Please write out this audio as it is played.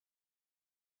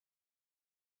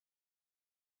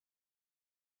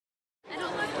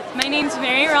My name's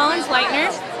Rollins,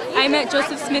 Lightner. I met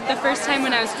Joseph Smith the first time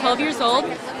when I was 12 years old,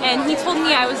 and he told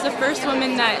me I was the first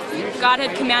woman that God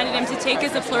had commanded him to take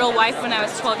as a plural wife when I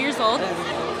was 12 years old.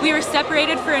 We were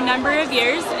separated for a number of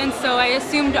years, and so I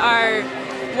assumed our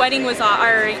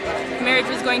marriage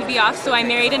was going to be off, so I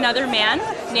married another man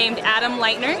named Adam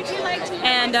Lightner,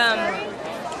 and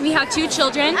we had 2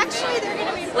 children.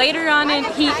 Later on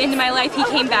into my life, he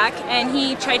came back and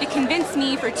he tried to convince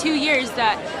me for 2 years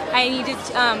that I needed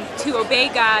to obey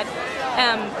God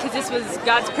because this was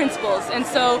God's principles. And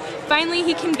so finally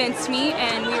he convinced me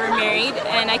and we were married,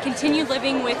 and I continued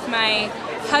living with my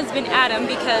husband Adam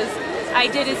because I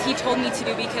did as he told me to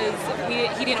do because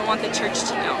he didn't want the church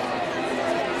to know.